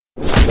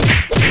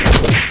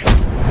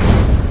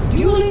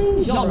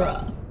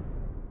genre.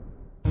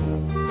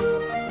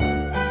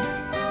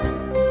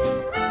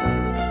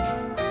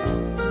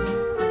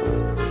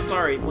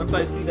 Sorry, once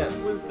I see that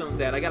Flintstones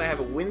ad, I gotta have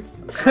a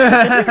Winston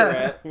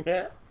cigarette.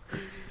 Yeah.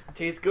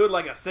 Tastes good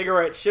like a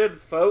cigarette should,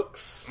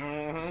 folks.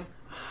 Mm-hmm.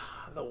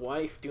 The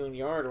wife doing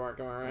yard work,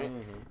 am I right?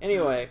 Mm-hmm.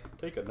 Anyway,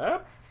 Take a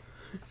nap.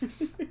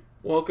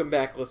 welcome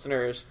back,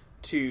 listeners,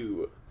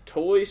 to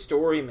Toy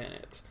Story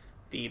Minute,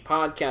 the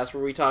podcast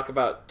where we talk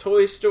about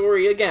Toy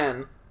Story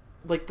again.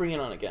 Like, bring it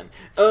on again.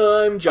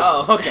 I'm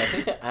John. Oh,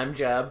 okay. I'm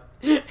Jab.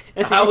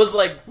 I was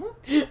like,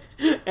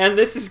 and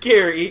this is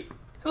Gary.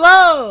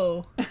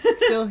 Hello!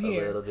 Still a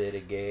here. little bit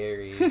of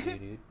Gary.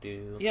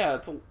 Do-do-do. Yeah,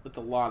 it's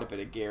a lot of bit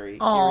of Gary.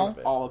 Aw.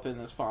 Gary's all up in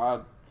this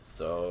pod.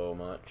 So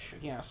much.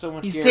 Yeah, so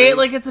much You Gary. say it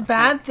like it's a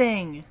bad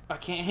thing. I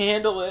can't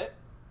handle it.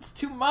 It's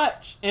too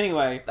much.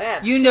 Anyway,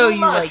 That's You too know you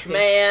much, like it.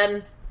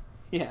 man.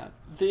 yeah,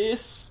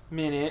 this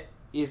minute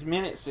is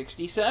minute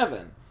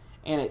 67.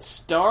 And it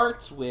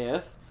starts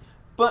with,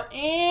 but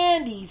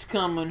Andy's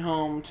coming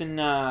home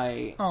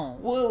tonight. Oh.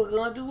 What are we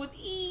gonna do with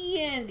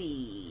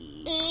Andy?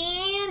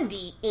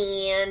 Andy.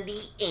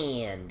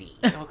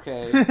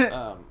 Okay,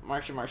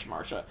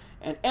 Marsha.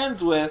 And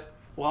ends with,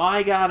 well,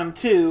 I got him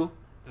too.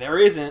 There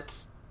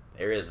isn't.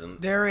 There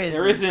isn't. There isn't.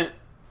 There isn't.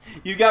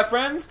 You got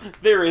friends?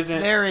 There isn't.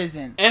 There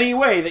isn't. Any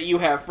way that you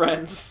have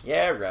friends.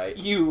 Yeah, right.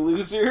 You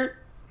loser.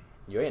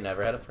 You ain't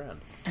never had a friend.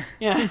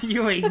 Yeah.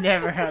 You ain't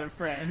never had a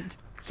friend.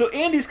 So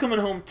Andy's coming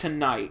home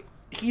tonight.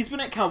 He's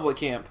been at cowboy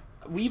camp.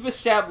 We've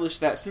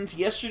established that since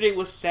yesterday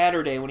was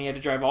Saturday when he had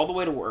to drive all the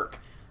way to work.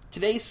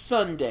 Today's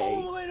Sunday.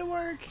 All the way to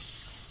work.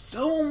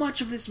 So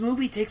much of this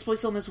movie takes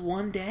place on this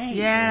one day.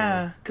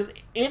 Yeah. Because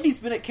Andy's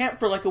been at camp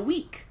for like a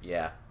week.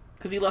 Yeah.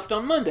 Because he left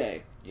on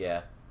Monday.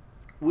 Yeah.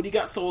 Woody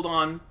got sold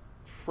on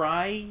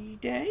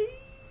Friday?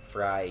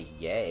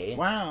 Friday.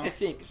 Wow. I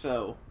think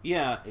so.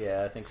 Yeah.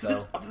 Yeah, I think so.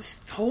 This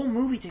whole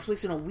movie takes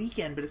place in a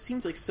weekend, but it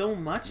seems like so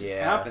much has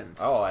happened.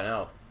 Oh, I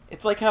know.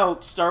 It's like how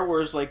Star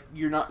Wars, like,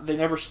 they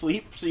never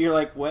sleep, so you're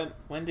like, when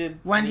did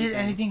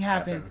anything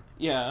happen?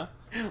 Yeah.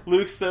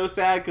 Luke's so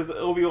sad because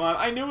Obi-Wan,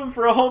 I knew him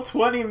for a whole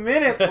 20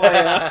 minutes,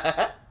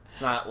 Leia.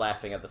 Not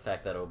laughing at the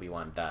fact that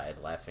Obi-Wan died,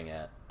 laughing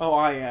at, Oh,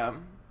 I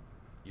am.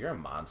 you're a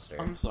monster.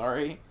 I'm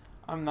sorry.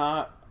 I'm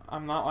not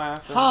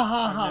laughing. Ha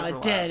ha I'm ha. never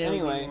Dead laughing.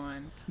 Anyway,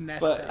 Obi-Wan. It's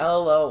messed but-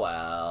 up.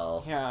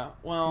 LOL. yeah,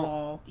 well,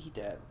 Lol. he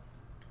dead.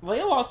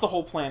 Leia lost the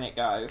whole planet,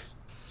 guys.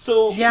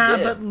 So, Yeah,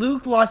 did. but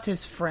Luke lost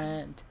his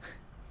friend.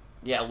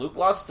 Yeah, Luke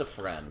lost a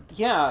friend.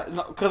 yeah,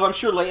 because I'm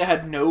sure Leia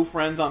had no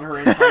friends on her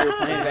entire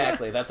planet.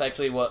 Exactly. That's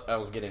actually what I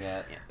was getting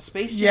at.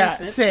 Space Jimmy Yeah,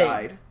 Smith same.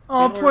 died.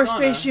 Oh, in poor Organa.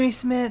 Space Jimmy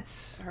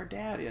Smiths. Her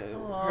dad, her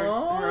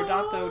Aww.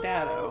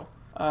 adopto-daddo.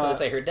 I was gonna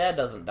say, her dad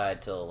doesn't die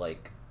till,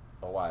 like,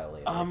 a while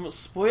later.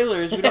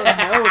 Spoilers, we don't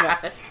know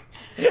that.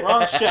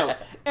 Wrong show.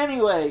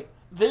 Anyway,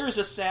 there's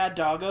a sad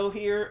doggo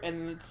here,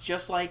 and it's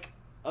just like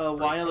a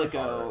while my ago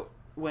heart.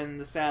 when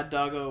the sad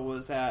doggo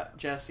was at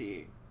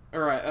Jesse,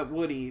 or at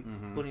Woody,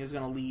 when he was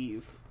going to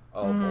leave.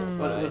 Oh, But it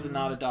bullseye. was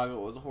not a doggo,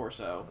 it was a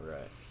horso.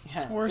 Right.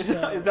 Yeah.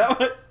 Horso. Is that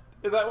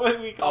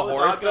what we call A a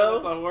horso? doggo?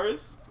 It's a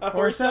horse? A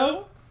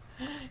Horso?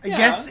 I Yeah.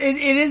 guess it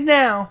is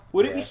now.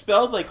 Would it be Yeah.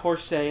 spelled like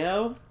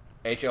Horseo?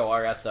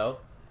 H-O-R-S-O?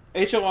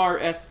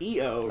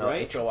 Horseo, No,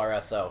 right?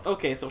 H-O-R-S-O.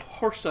 Okay, so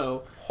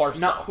Horso. Horso.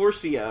 Not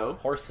Horseo.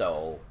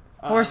 Horso.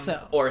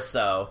 Horso. Or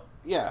so.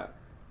 Yeah.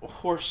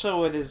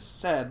 Horso it is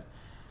said.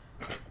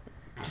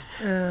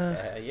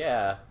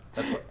 Yeah.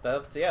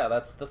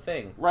 That's the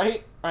thing.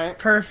 Right? Right?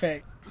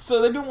 Perfect.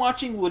 So they've been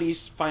watching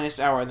Woody's Finest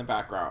Hour in the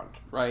background,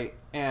 right?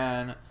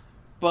 And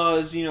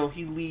Buzz, he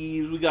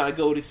leaves. We gotta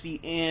go to see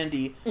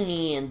Andy.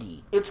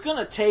 Andy. It's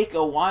gonna take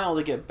a while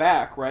to get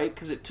back, right?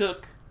 Because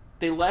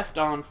they left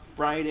on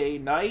Friday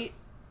night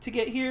to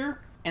get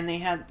here. And they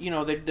had,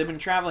 they've been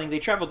traveling. They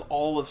traveled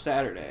all of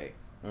Saturday.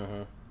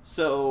 Mm-hmm.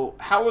 So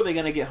how are they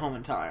gonna get home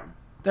in time?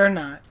 They're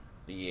not.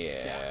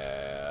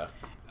 Yeah.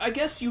 I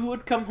guess you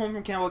would come home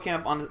from cowboy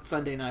camp on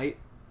Sunday night.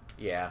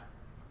 Yeah.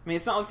 I mean,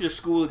 it's not like there's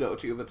school to go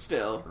to, but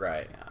still.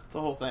 Right. Yeah, it's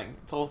a whole thing.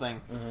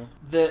 Mm-hmm.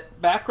 The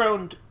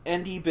background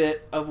endy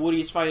bit of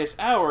Woody's Finest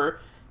Hour,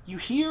 you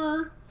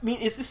hear... I mean,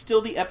 is this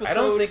still the episode? I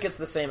don't think it's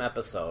the same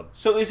episode.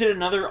 So is it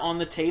another on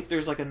the tape?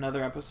 There's like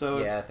another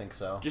episode? Yeah, I think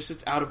so. Just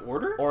it's out of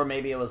order? Or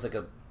maybe it was like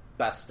a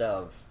best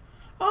of.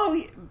 Oh,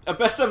 yeah, a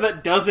best of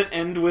that doesn't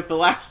end with the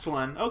last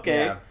one.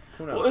 Okay. Yeah.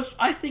 Who knows? Well,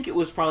 I think it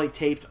was probably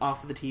taped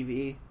off of the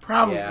TV.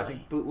 Probably. Yeah.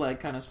 Bootleg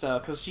kind of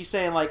stuff. Because she's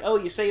saying like, oh,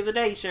 you saved the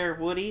day, Sheriff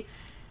Woody.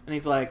 And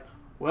he's like,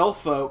 well,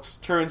 folks,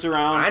 turns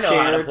around, I know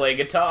chair, how to play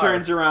guitar.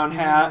 turns around,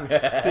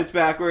 hat, sits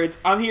backwards.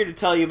 I'm here to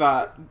tell you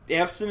about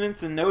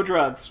abstinence and no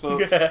drugs,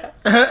 folks.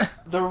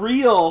 The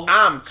real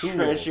I'm cool.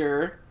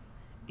 treasure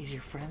is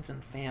your friends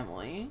and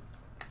family.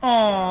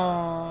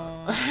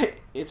 Aww.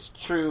 It's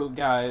true,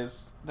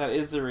 guys. That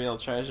is the real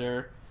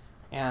treasure.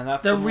 And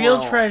that's The the real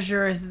moral.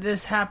 treasure is that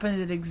this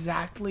happened at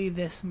exactly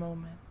this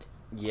moment.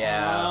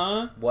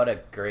 Yeah. What a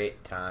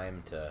great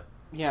time to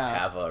Yeah.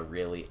 have a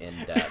really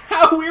in-depth.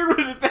 How weird would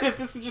it have been if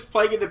this was just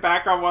playing in the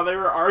background while they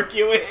were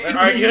arguing? They're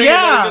arguing,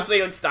 Yeah. and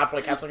they like stop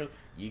like half a second.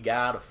 You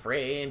got a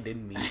friend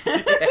in me.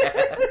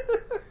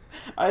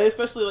 I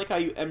especially like how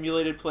you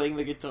emulated playing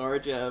the guitar,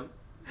 Jeff.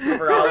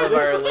 For all of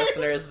our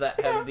listeners that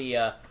have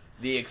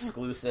the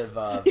exclusive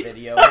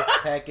video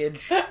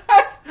package.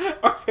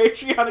 Our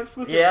Patreon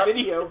exclusive Yep.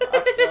 video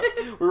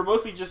podcast. We're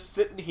mostly just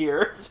sitting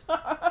here.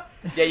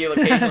 Yeah, you'll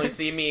occasionally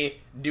see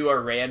me do a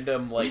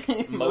random like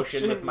motion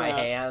Motion, with my yeah.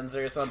 hands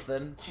or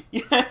something.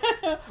 Yeah.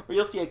 Or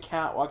you'll see a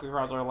cat walking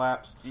across our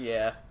laps.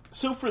 Yeah.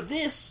 So for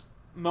this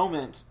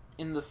moment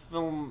in the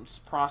film's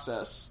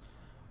process,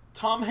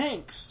 Tom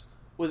Hanks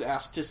was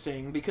asked to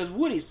sing because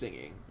Woody's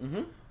singing.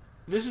 Mm-hmm.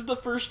 This is the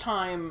first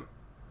time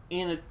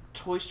in a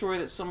Toy Story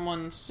that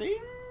someone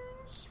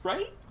sings,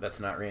 right? That's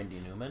not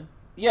Randy Newman?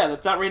 Yeah,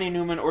 that's not Randy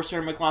Newman or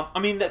Sarah McLachlan. I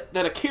mean, that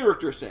a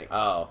character sings.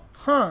 Oh.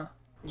 Huh.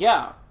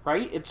 Yeah,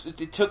 right? It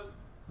took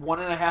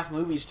 1.5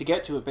 movies to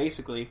get to it,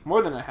 basically.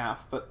 More than a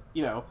half, but,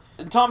 you know.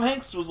 And Tom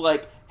Hanks was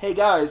like, hey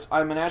guys,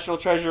 I'm a national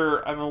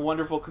treasure, I'm a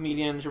wonderful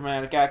comedian,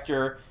 dramatic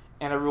actor,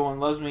 and everyone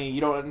loves me.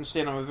 You don't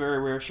understand, I'm a very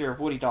rare Sheriff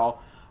Woody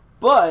doll.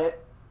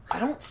 But I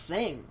don't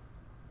sing.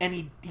 And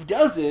he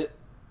does it,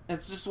 and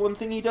it's just one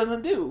thing he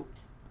doesn't do.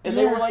 And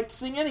they Yeah. were like,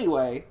 sing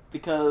anyway,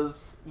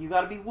 because you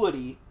gotta be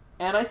Woody.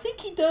 And I think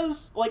he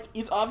does, like,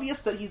 it's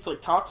obvious that he's,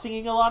 like, talk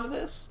singing a lot of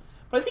this,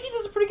 but I think he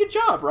does a pretty good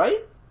job, right?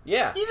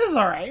 Yeah. He does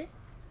alright.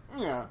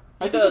 Yeah.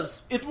 He I think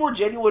does. it's more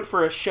genuine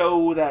for a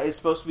show that is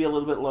supposed to be a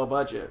little bit low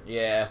budget.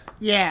 Yeah.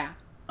 Yeah.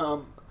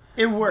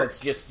 It works. It's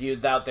just you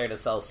out there to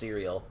sell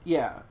cereal.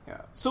 Yeah.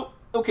 So,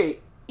 okay,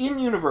 in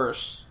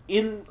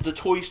the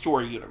Toy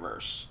Story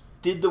universe,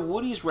 did the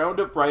Woody's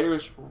Roundup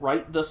writers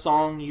write the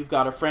song You've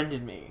Got a Friend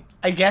in Me?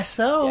 I guess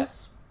so.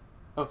 Yes.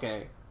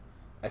 Okay.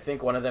 I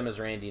think one of them is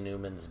Randy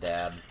Newman's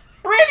dad.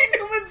 Randy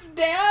Newman's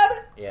dad?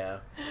 Yeah.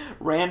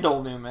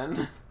 Randall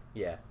Newman.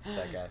 Yeah,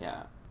 that guy.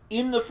 Yeah.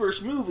 In the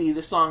first movie,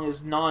 the song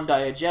is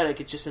non-diegetic,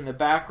 it's just in the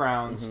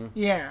backgrounds. Mm-hmm.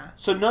 Yeah.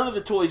 So none of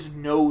the toys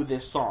know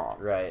this song.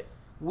 Right.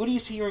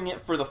 Woody's hearing it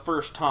for the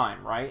first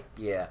time, right?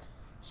 Yeah.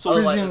 So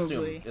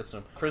Presumably.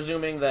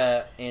 Presuming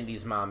that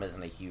Andy's mom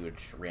isn't a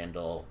huge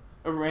Randall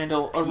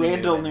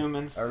Randall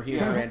Newman's... or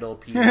huge yeah. Randall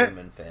P.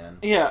 Newman fan.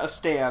 Yeah, a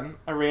Stan.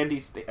 A Randall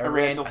Stan. A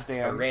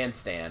Rand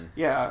Stan.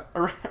 Yeah,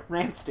 a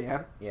Rand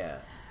Stan. Yeah.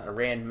 A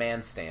Rand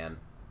Man Stan.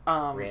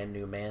 Rand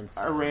New Man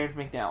Stan. A Rand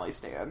McNally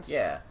Stan.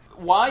 Yeah.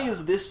 Why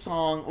is this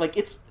song... Like,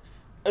 it's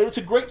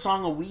a great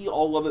song, and we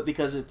all love it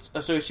because it's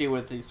associated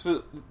with these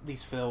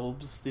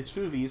films, these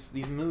movies,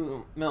 these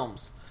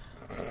films.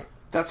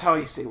 That's how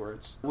you say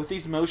words. With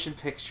these motion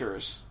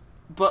pictures.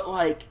 But,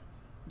 like,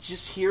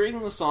 just hearing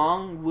the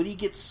song, Woody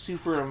gets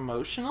super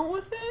emotional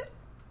with it?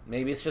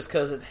 Maybe it's just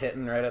because it's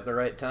hitting right at the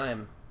right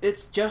time.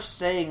 It's just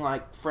saying,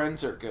 like,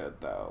 friends are good,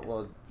 though.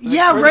 Well,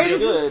 Yeah, friends right are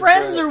as his good,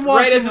 friends but- are walking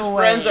right as his away.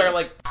 friends are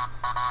like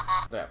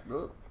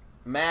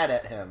mad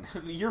at him.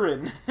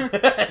 Urine.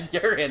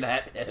 Urine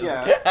at him.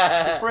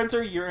 Yeah. His friends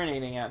are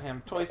urinating at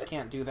him. Toys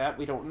can't do that.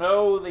 We don't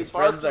know. They His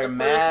friends are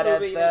mad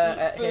at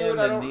him,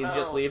 and he's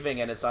just leaving,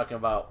 and it's talking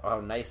about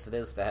how nice it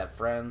is to have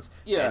friends.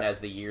 Yeah. And as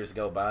the years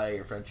go by,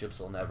 your friendships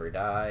will never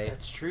die.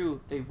 That's true.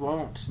 They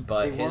won't.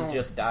 But They his won't.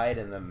 just died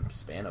in the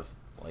span of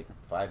like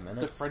 5 The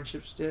minutes.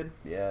 friendships did.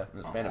 Yeah, in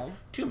the span Aw. of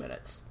 2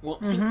 minutes. Well,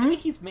 I mean,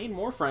 he's made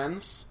more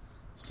friends.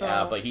 So,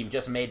 Yeah, but he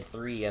just made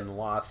 3 and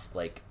lost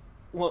like.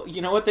 well,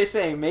 you know what they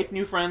say: make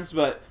new friends,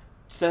 but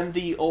send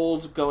the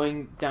old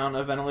going down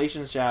a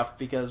ventilation shaft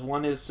because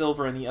one is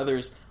silver and the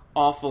other's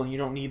awful, and you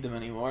don't need them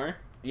anymore.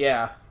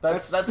 Yeah,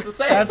 that's the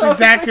same. That's all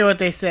exactly what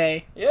they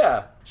say.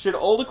 Yeah. Should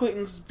old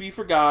acquaintances be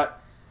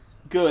forgot?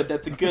 Good.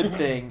 That's a good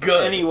thing.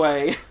 Good.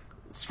 Anyway,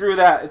 screw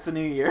that. It's a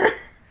new year.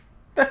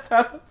 That's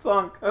how the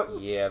song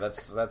goes. Yeah,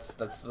 that's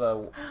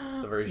the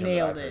version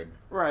Nailed that I've it.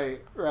 heard.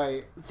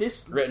 Right.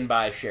 This Written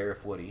by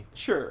Sheriff Woody.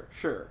 Sure.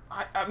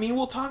 I mean,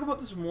 we'll talk about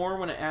this more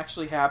when it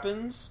actually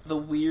happens. The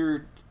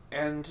weird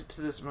end to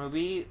this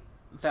movie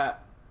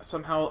that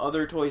somehow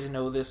other toys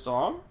know this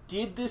song.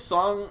 Did this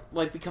song,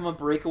 like, become a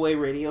breakaway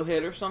radio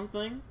hit or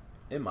something?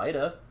 It might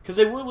have. Because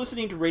they were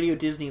listening to Radio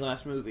Disney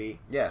last movie.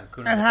 Yeah,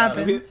 Hakuna That Matata.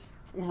 happens.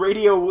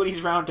 Radio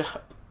Woody's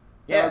Roundup.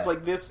 Yeah. It's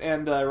like this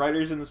and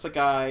Riders in the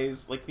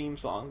Skies, like, theme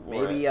song for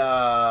Maybe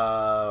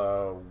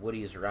it.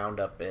 Woody's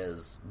Roundup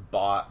is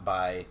bought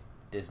by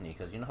Disney,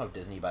 because you know how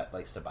Disney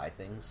likes to buy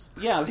things?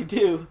 Yeah, they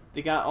do.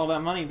 They got all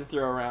that money to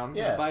throw around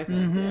Yeah. and buy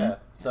things. Yeah.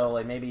 So,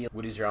 like, maybe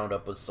Woody's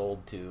Roundup was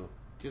sold to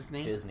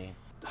Disney? Disney.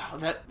 Oh,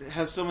 that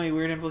has so many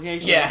weird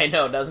implications. Yeah, I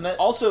know, doesn't it?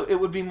 Also, it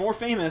would be more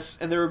famous,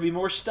 and there would be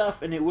more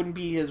stuff, and it wouldn't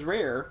be as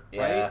rare,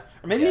 Yeah, right?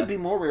 Or maybe yeah. it'd be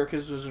more rare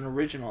because it was an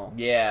original.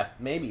 Yeah,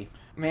 maybe.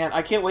 Man,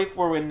 I can't wait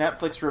for when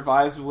Netflix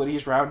revives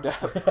Woody's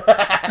Roundup.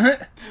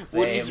 Same.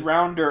 Woody's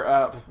Rounder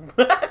Up.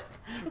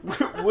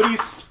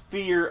 Woody's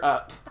Sphere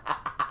Up.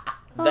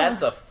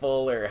 That's a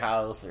Fuller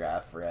House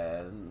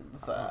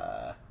reference.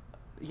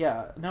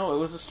 Yeah, no, it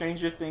was a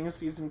Stranger Things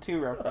Season 2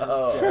 reference,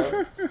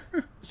 Oh.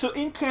 Joe. So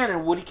in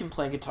canon, Woody can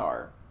play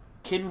guitar.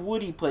 Can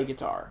Woody play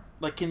guitar?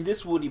 Like, can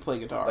this Woody play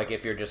guitar? Like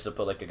if you're just to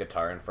put like a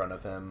guitar in front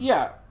of him.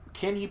 Yeah.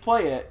 can he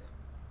play it?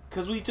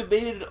 Because we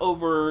debated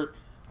over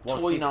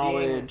toy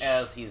knowledge.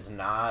 As he's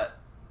not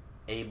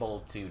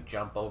able to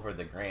jump over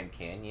the Grand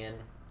Canyon.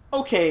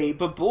 Okay,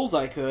 but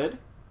Bullseye could.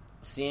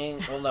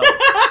 Well, no.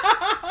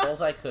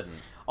 Bullseye couldn't.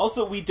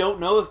 Also, we don't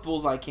know if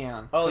Bullseye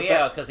can. Oh,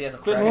 yeah, because he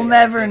hasn't tried. We'll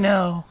never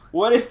know.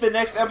 What if the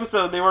next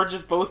episode they were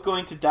just both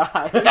going to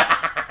die?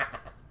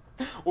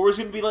 Or it's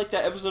going to be like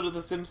that episode of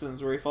The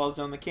Simpsons where he falls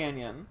down the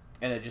canyon.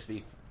 And it'd just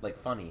be, like,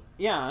 funny.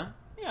 Yeah.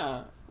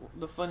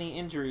 The funny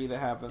injury that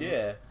happens.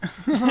 Yeah.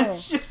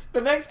 It's just,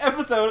 the next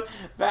episode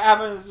that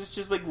happens is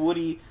just like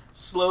Woody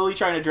slowly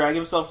trying to drag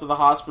himself to the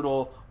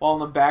hospital while in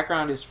the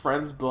background his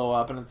friends blow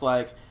up, and it's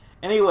like,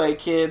 anyway,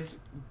 kids,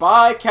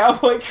 bye,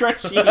 Cowboy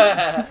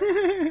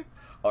Crunchies.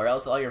 Or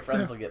else all your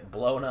friends will get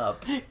blown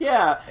up.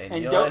 Yeah.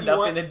 And you'll end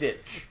up in a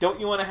ditch. Don't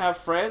you want to have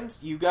friends?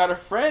 You got a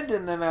friend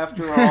in them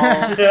after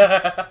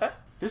all.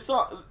 This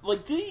song,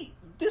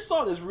 this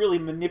song is really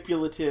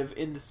manipulative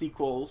in the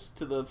sequels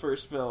to the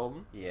first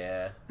film.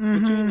 Yeah.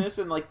 Between this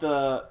and like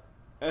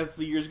as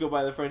the years go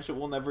by, the friendship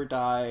will never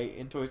die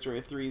in Toy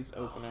Story 3's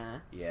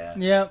opener. Yeah.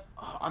 Yep.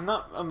 I'm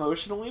not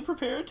emotionally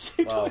prepared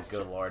to. Oh,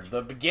 good lord.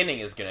 The beginning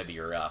is going to be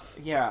rough.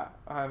 Yeah.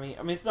 I mean,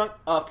 it's not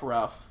up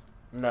rough.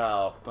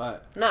 No.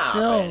 But. Not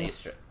still. by any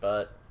stretch,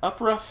 but.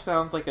 Up rough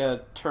sounds like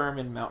a term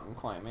in mountain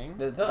climbing.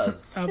 It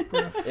does. Up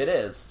rough. It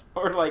is.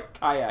 Or like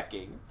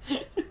kayaking.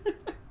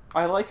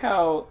 I like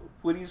how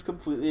Woody's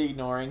completely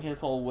ignoring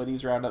his whole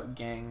Woody's Roundup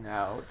gang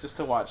now, just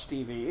to watch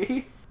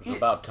TV. It's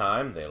about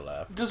time they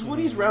left. Does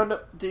Woody's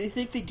Roundup... Do you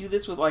think they do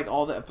this with, like,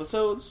 all the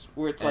episodes?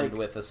 Where it's And like...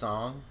 with a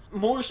song?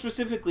 More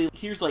specifically,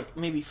 here's, like,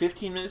 maybe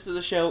 15 minutes of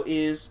the show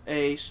is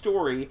a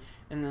story,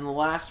 and then the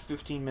last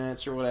 15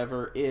 minutes or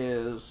whatever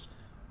is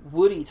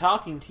Woody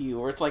talking to you,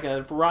 or it's like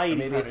a variety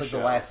Maybe kind it's of like show.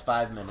 the last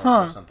 5 minutes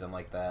or something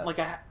like that. Like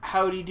a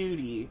Howdy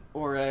Doody,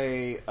 or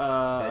a...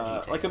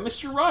 like a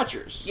Mr.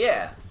 Rogers.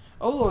 Yeah.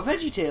 Oh, a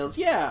VeggieTales,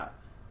 yeah.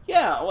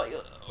 Yeah,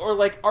 or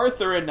like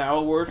Arthur and Now,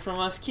 a Word from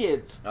Us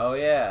Kids. Oh,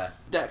 yeah.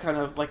 That kind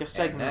of like a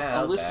segment, And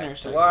now a listener back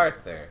to segment.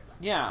 Arthur.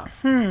 Yeah.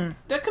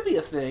 That could be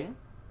a thing.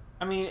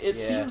 I mean,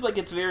 it seems like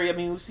it's very... I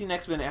mean, we've seen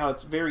X-Men how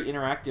it's very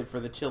interactive for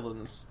the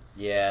children's.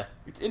 Yeah.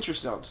 It's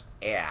interesting.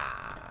 Yeah.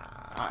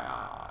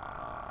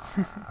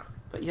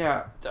 But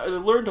yeah, I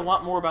learned a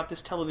lot more about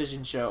this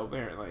television show,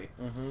 apparently.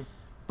 Mm-hmm.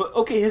 But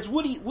okay,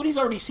 Woody's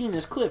already seen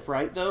this clip,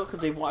 right, though? Because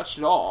they've watched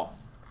it all.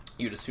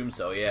 You'd assume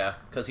so, yeah.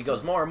 Because he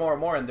goes more and more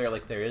and more, and they're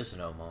like, there is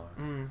no more.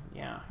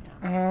 Yeah.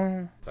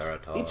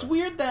 It's It's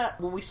weird that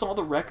when we saw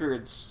the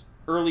records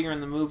earlier in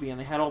the movie and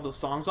they had all the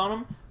songs on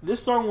them,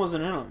 this song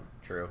wasn't in them.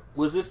 True.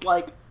 Was this,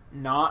 like,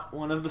 not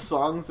one of the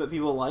songs that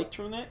people liked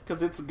from it?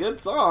 Because it's a good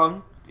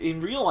song.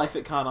 In real life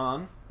it caught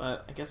on,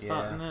 but I guess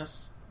not in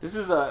this. This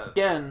is,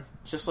 again,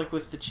 just like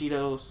with the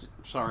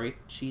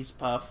Cheese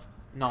Puff,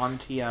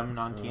 non-TM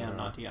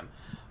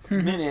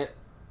minute,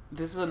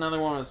 this is another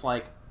one that's,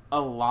 like, a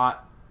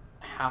lot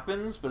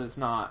happens, but it's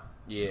not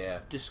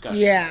discussion.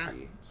 Yeah.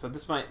 So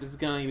this is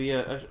going to be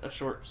a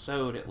short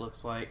sode, it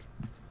looks like.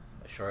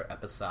 A short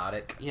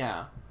episodic.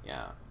 Yeah.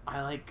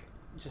 I like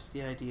just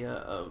the idea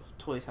of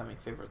toys having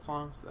favorite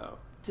songs, though.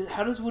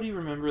 How does Woody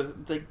remember...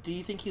 Like, do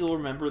you think he'll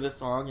remember this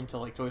song until,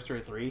 like, Toy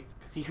Story 3?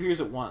 Because he hears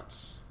it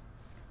once.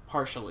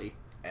 Partially.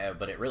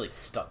 But it really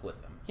stuck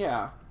with him.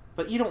 Yeah.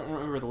 But you don't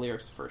remember the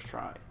lyrics the first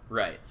try.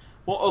 Right.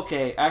 Well,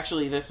 okay,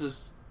 actually, this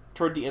is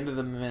toward the end of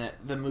the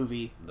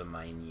movie. The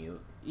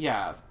minute.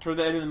 Yeah, toward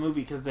the end of the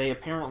movie, because they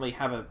apparently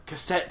have a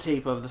cassette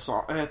tape of the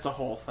song. It's a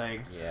whole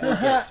thing. Yeah. We'll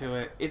get to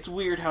it. It's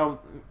weird how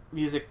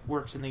music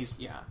works in these,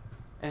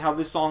 and how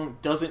this song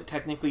doesn't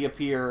technically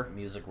appear...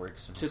 Music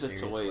works in to the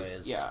serious toys.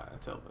 ways. Yeah,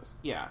 until this.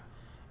 Yeah.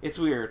 It's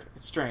weird.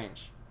 It's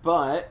strange.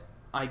 But,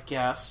 I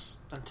guess,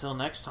 until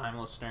next time,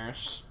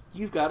 listeners,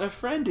 you've got a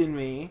friend in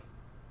me.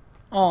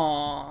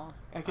 Aww.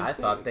 I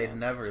thought they'd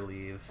never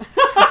leave.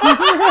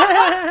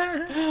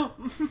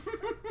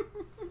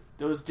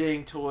 Those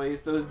dang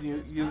toys, those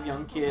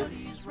young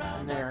kids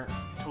and their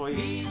toys.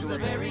 He's the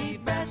very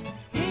best.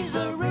 He's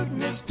the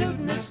rootinest,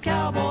 tootinest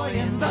cowboy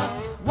in the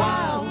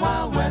Wild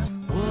Wild West.